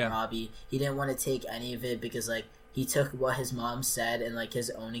help Robbie. He didn't want to take any of it because like he took what his mom said and like his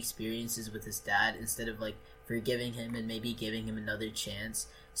own experiences with his dad instead of like forgiving him and maybe giving him another chance.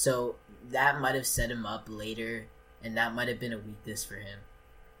 So that might have set him up later, and that might have been a weakness for him.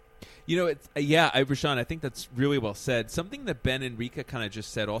 You know, it's Rashawn, I think that's really well said. Something that Ben and Rika kind of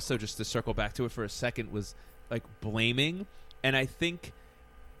just said, also just to circle back to it for a second, was like blaming. And I think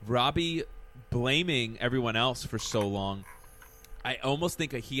Robbie blaming everyone else for so long, I almost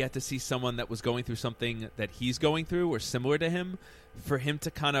think that he had to see someone that was going through something that he's going through or similar to him for him to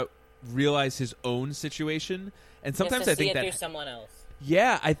kind of realize his own situation. And sometimes I think that through someone else.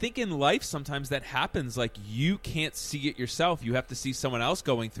 Yeah, I think in life sometimes that happens. Like you can't see it yourself. You have to see someone else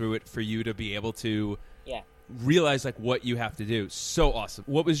going through it for you to be able to realize like what you have to do. So awesome.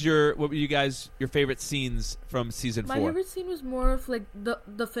 What were you guys your favorite scenes from season 4? My favorite scene was more of like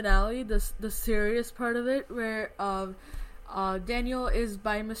the finale, the serious part of it, where Daniel is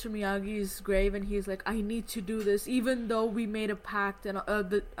by Mr. Miyagi's grave and he's like, I need to do this even though we made a pact and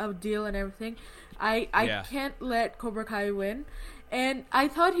a deal and everything. I can't let Cobra Kai win. And I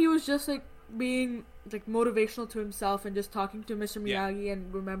thought he was just like being like motivational to himself and just talking to Mr. Miyagi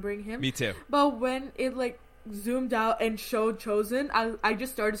and remembering him. Me too. But when it like zoomed out and showed Chosen, I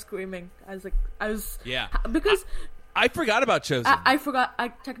just started screaming. Because I forgot about Chosen.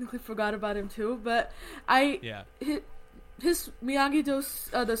 I technically forgot about him too, but his Miyagi does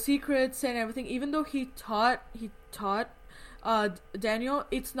the secrets and everything. Even though he taught Daniel,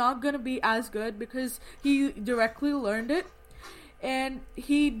 it's not gonna be as good because he directly learned it, and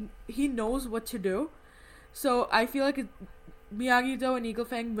he knows what to do. So I feel like Miyagi-Do and Eagle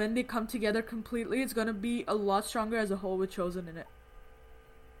Fang, when they come together completely, it's gonna be a lot stronger as a whole with Chosen in it.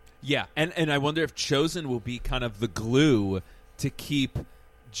 Yeah, and I wonder if Chosen will be kind of the glue to keep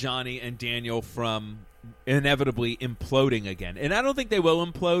Johnny and Daniel from inevitably imploding again. And I don't think they will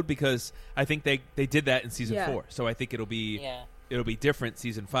implode because I think they did that in season 4. So I think it'll be different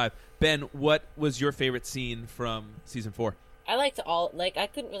season 5. Ben, what was your favorite scene from season 4? I liked I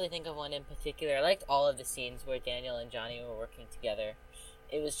couldn't really think of one in particular. I liked all of the scenes where Daniel and Johnny were working together.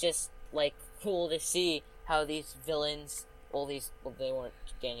 It was just like cool to see how these villains, they weren't,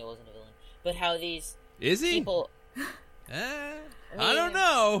 Daniel wasn't a villain, but how these people I don't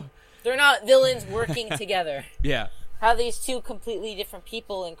know. They're not villains working together. Yeah. How these two completely different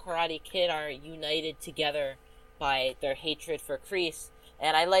people in Karate Kid are united together by their hatred for Kreese,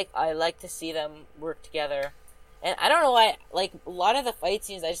 and I like to see them work together. And I don't know why, like, a lot of the fight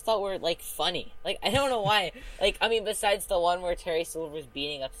scenes I just thought were, like, funny. Like, I don't know why. Like, I mean, besides the one where Terry Silver's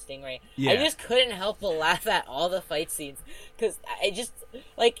beating up Stingray, I just couldn't help but laugh at all the fight scenes. Because it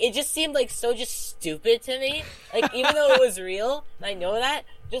just seemed, like, so just stupid to me. Like, even though it was real, and I know that,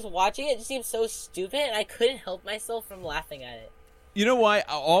 just watching it just seemed so stupid, and I couldn't help myself from laughing at it. You know why?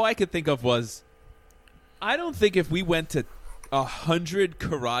 All I could think of was, I don't think if we went to 100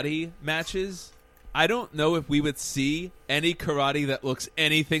 karate matches, I don't know if we would see any karate that looks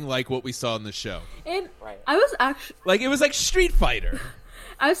anything like what we saw in the show. And I was actually... Like, it was like Street Fighter.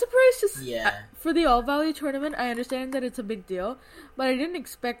 I was surprised for the All Valley tournament. I understand that it's a big deal, but I didn't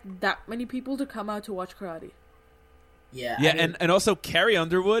expect that many people to come out to watch karate. Yeah, and also Carrie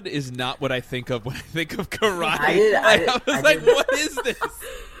Underwood is not what I think of when I think of karate. I was like, what is this?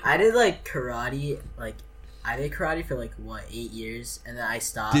 I did karate, I did karate for 8 years, and then I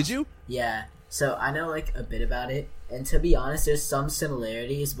stopped. Did you? Yeah. So I know a bit about it, and to be honest, there's some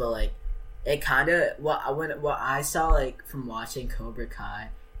similarities, but it kind of what I saw from watching Cobra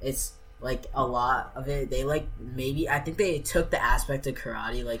Kai, it's a lot of it. They maybe I think they took the aspect of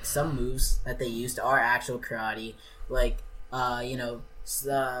karate, some moves that they used are actual karate, I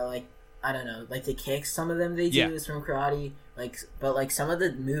don't know, the kicks. Some of them they do is from karate, but some of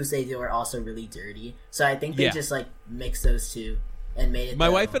the moves they do are also really dirty. So I think they just mixed those two. And made it. My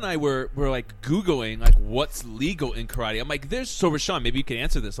wife and I were Googling what's legal in karate. I'm like, so Rashawn, maybe you can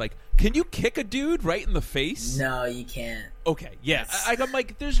answer this. Can you kick a dude right in the face? No, you can't. Okay, yeah. I'm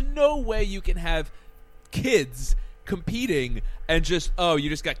like, there's no way you can have kids competing and you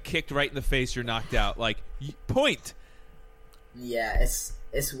just got kicked right in the face, you're knocked out. Point. Yeah,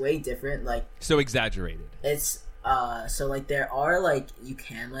 it's way different. So exaggerated. It's so there are you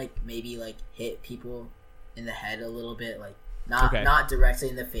can maybe hit people in the head a little bit, Not directly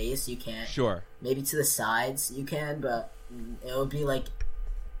in the face. You can't. Sure. Maybe to the sides you can, but it would be like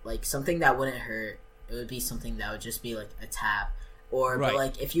something that wouldn't hurt. It would be something that would just be like a tap. Or right. But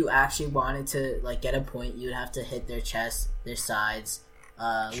like if you actually wanted to like get a point, you'd have to hit their chest, their sides,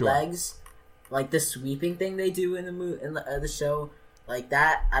 sure. legs, like the sweeping thing they do in the show, like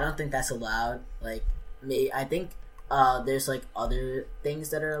that. I don't think that's allowed. Like I think there's like other things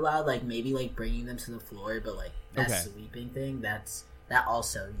that are allowed, like maybe like bringing them to the floor, but like that sweeping thing, that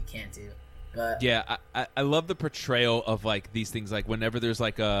also you can't do. But yeah, I love the portrayal of like these things. Like whenever there's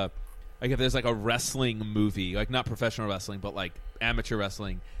like if there's like a wrestling movie, like not professional wrestling, but like amateur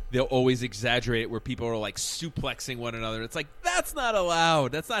wrestling, they'll always exaggerate it where people are like suplexing one another. It's like, that's not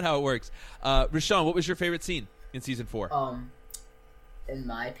allowed. That's not how it works. Rashawn, what was your favorite scene in season 4? In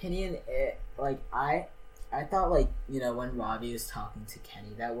my opinion, I thought like, when Robbie was talking to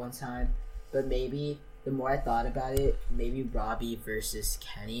Kenny that one time, but maybe the more I thought about it, maybe Robbie versus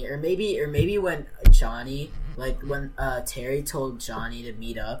Kenny, or maybe when Johnny, like when Terry told Johnny to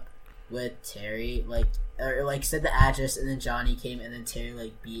meet up with Terry, or said the address, and then Johnny came, and then Terry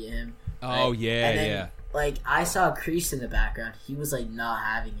like beat him. Oh yeah, and then, yeah. Like I saw Kreese in the background. He was like not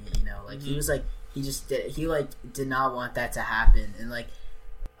having it, Like he was like did not want that to happen, and like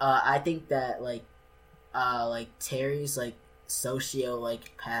I think that like Terry's like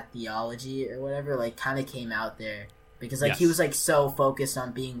pathology or whatever like kind of came out there because like he was like so focused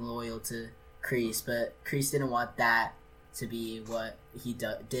on being loyal to Kreese, but Kreese didn't want that to be what he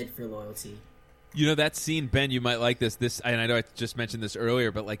did for loyalty. That scene, Ben, you might like this, and I know I just mentioned this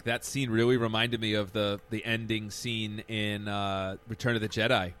earlier, but like that scene really reminded me of the ending scene in Return of the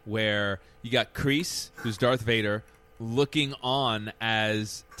Jedi, where you got Kreese, who's Darth Vader, looking on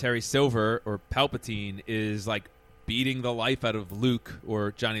as Terry Silver, or Palpatine, is like beating the life out of Luke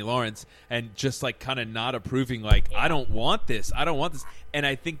or Johnny Lawrence, and just like kind of not approving, like, I don't want this. And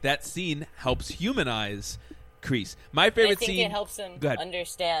I think that scene helps humanize Kreese. My favorite scene. It helps him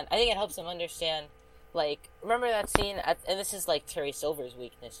understand. I think it helps him understand. Like, remember that scene? And this is like Terry Silver's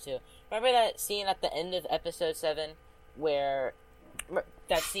weakness too. Remember that scene at the end of episode 7, where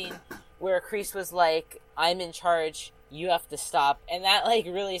Kreese was like, "I'm in charge. You have to stop," and that like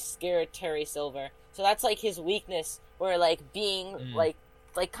really scared Terry Silver. So that's like his weakness, where like being like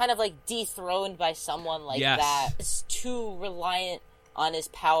kind of like dethroned by someone like that is too reliant on his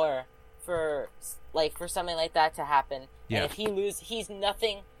power for something like that to happen. Yeah. And if he loses, he's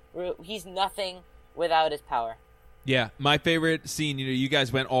nothing without his power. Yeah, my favorite scene, you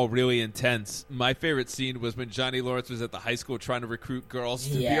guys went all really intense. My favorite scene was when Johnny Lawrence was at the high school trying to recruit girls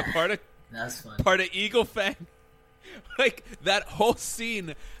to be a part of Eagle Fang. Like, that whole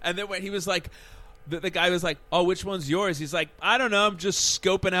scene. And then when he was like, the guy was like, "Oh, which one's yours?" He's like, "I don't know. I'm just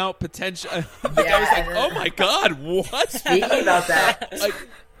scoping out potential." The guy was like, "Oh my God, what?" Speaking about that. Like,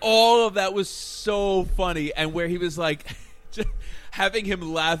 all of that was so funny. And where he was like, just having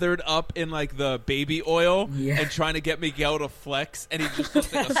him lathered up in like the baby oil and trying to get Miguel to flex, and he just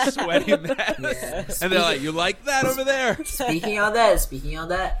looks like a sweaty mess. Yeah. And they're like, "You like that over there?" Speaking of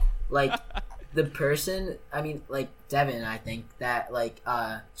that, like the person, I mean, like Devin, I think that like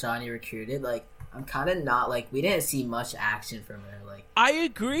Johnny recruited, like, I'm kind of not like, we didn't see much action from her. Like, I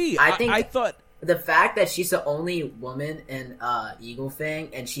agree. I thought the fact that she's the only woman in Eagle Fang,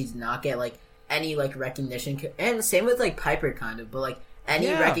 and she's not get like any like recognition, and same with like Piper kind of, but like any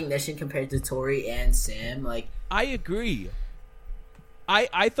recognition compared to Tori and Sam. Like, I agree.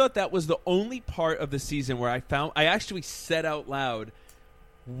 I thought that was the only part of the season where I actually said out loud,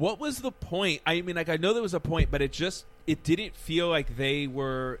 what was the point? I mean, like, I know there was a point, but it didn't feel like they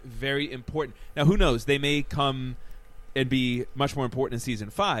were very important. Now, who knows? They may come and be much more important in season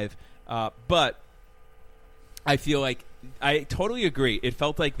 5. But I feel like I totally agree. It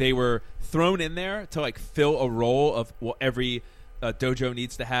felt like they were thrown in there to like fill a role of every dojo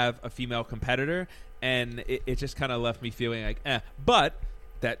needs to have a female competitor, and it just kind of left me feeling like, eh. But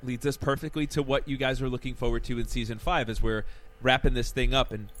that leads us perfectly to what you guys are looking forward to in season 5 as we're wrapping this thing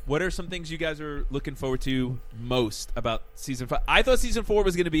up. And what are some things you guys are looking forward to most about season 5? I thought season 4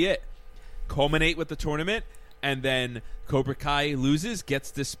 was going to be it. Culminate with the tournament, and then Cobra Kai loses, gets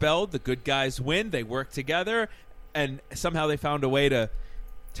dispelled, the good guys win, they work together, and somehow they found a way to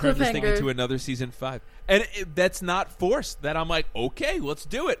turn this thing into another season 5. And that's not forced. That I'm like, okay, let's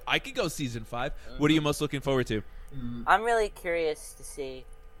do it. I could go season 5. What are you most looking forward to? I'm really curious to see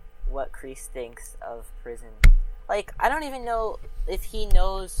what Kreese thinks of prison. Like, I don't even know if he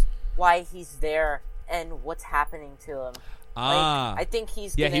knows why he's there and what's happening to him. I think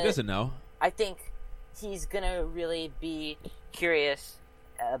he's gonna, he doesn't know. I think he's gonna really be curious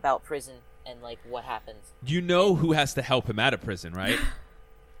about prison and like what happens. You know who has to help him out of prison, right?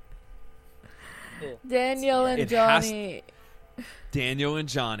 Daniel and Johnny. Daniel and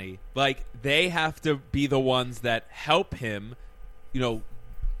Johnny. Like, they have to be the ones that help him,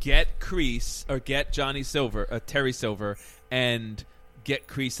 get Kreese, or get Johnny Silver, Terry Silver, and get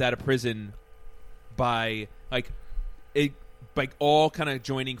Kreese out of prison by, all kind of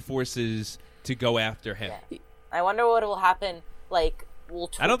joining forces to go after him. Yeah. I wonder what will happen, like...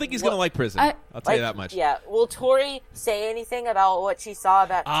 I don't think he's going to like prison. I'll tell you that much. Yeah. Will Tori say anything about what she saw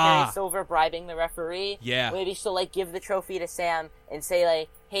about Terry Silver bribing the referee? Yeah. Maybe she'll, give the trophy to Sam and say,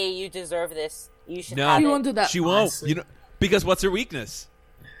 hey, you deserve this. You should no, have it. She won't do that. She won't. Because what's her weakness?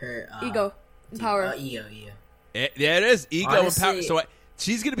 Her ego. Power. Ego. Yeah, it is. Ego Honestly, and power. So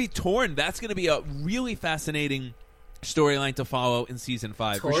she's going to be torn. That's going to be a really fascinating storyline to follow in Season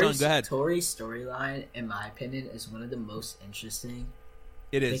 5. Rashawn, go ahead. Tori's storyline, in my opinion, is one of the most interesting.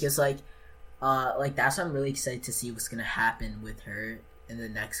 It is. Because, that's why I'm really excited to see what's going to happen with her in the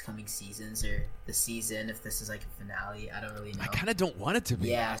next coming seasons, or the season, if this is, a finale. I don't really know. I kind of don't want it to be.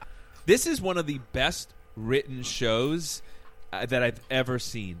 Yeah. This is one of the best written shows that I've ever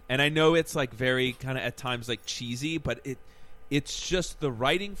seen. And I know it's, very kind of at times, cheesy, but it's just the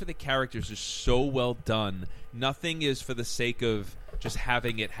writing for the characters is so well done. Nothing is for the sake of just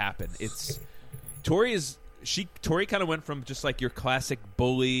having it happen. Tori kind of went from just your classic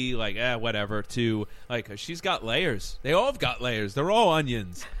bully, whatever, to she's got layers. They all have got layers. They're all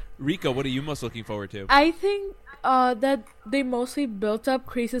onions. Rika, what are you most looking forward to? I think that they mostly built up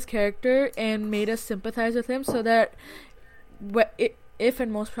Kreese's character and made us sympathize with him, so that if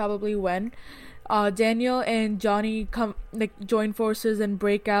and most probably when Daniel and Johnny join forces and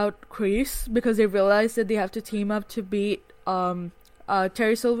break out Kreese, because they realize that they have to team up to beat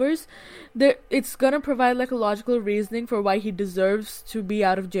Terry Silver's, it's gonna provide a logical reasoning for why he deserves to be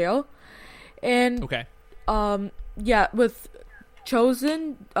out of jail. And okay, with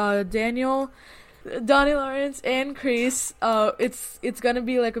Chosen, Daniel, Donnie Lawrence, and Kreese, it's gonna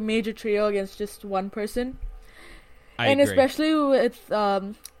be a major trio against just one person. I agree. Especially with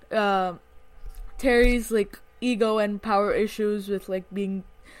Terry's ego and power issues, with being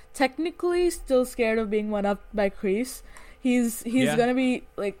technically still scared of being one up by Kreese. He's gonna be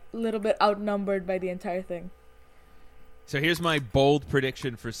a little bit outnumbered by the entire thing. So here's my bold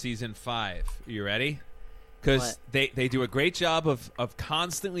prediction for Season 5. Are you ready? Because they do a great job of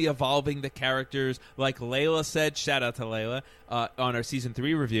constantly evolving the characters. Like Layla said, shout out to Layla, on our Season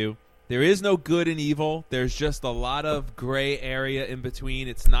 3 review, there is no good and evil. There's just a lot of gray area in between.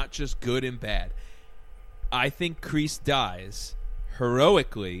 It's not just good and bad. I think Kreese dies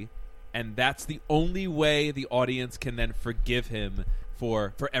heroically, and that's the only way the audience can then forgive him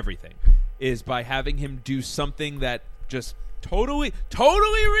for everything, is by having him do something that just totally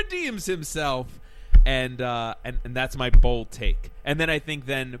redeems himself. And that's my bold take. And then I think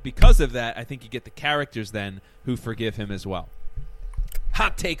because of that, I think you get the characters then who forgive him as well.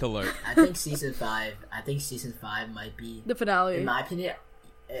 Hot take alert. I think season 5 might be the finale. In my opinion,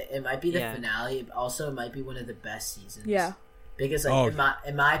 it might be the finale. Also, it might be one of the best seasons. Yeah. Because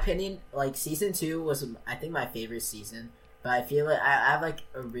in my opinion, season 2 was, I think, my favorite season. But I feel I have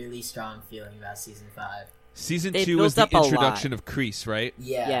a really strong feeling about season 5. Season 2 was the introduction of Kreese, right?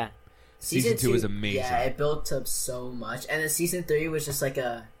 Yeah. Season 2 was amazing. Yeah, it built up so much. And then season 3 was just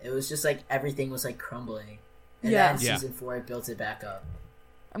everything was crumbling. And then season 4 it built it back up.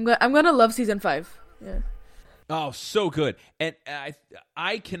 I'm gonna love season 5. Yeah. Oh, so good. And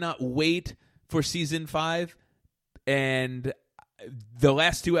I cannot wait for season 5. And the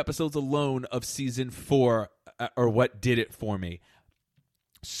last 2 episodes alone of season 4 are what did it for me.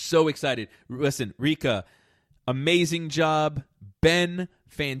 So excited. Listen, Rika, amazing job. Ben,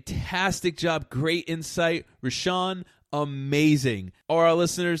 fantastic job. Great insight. Rashawn, amazing. All our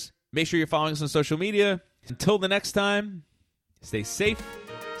listeners, make sure you're following us on social media. Until the next time, stay safe,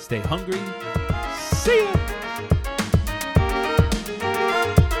 stay hungry. See ya.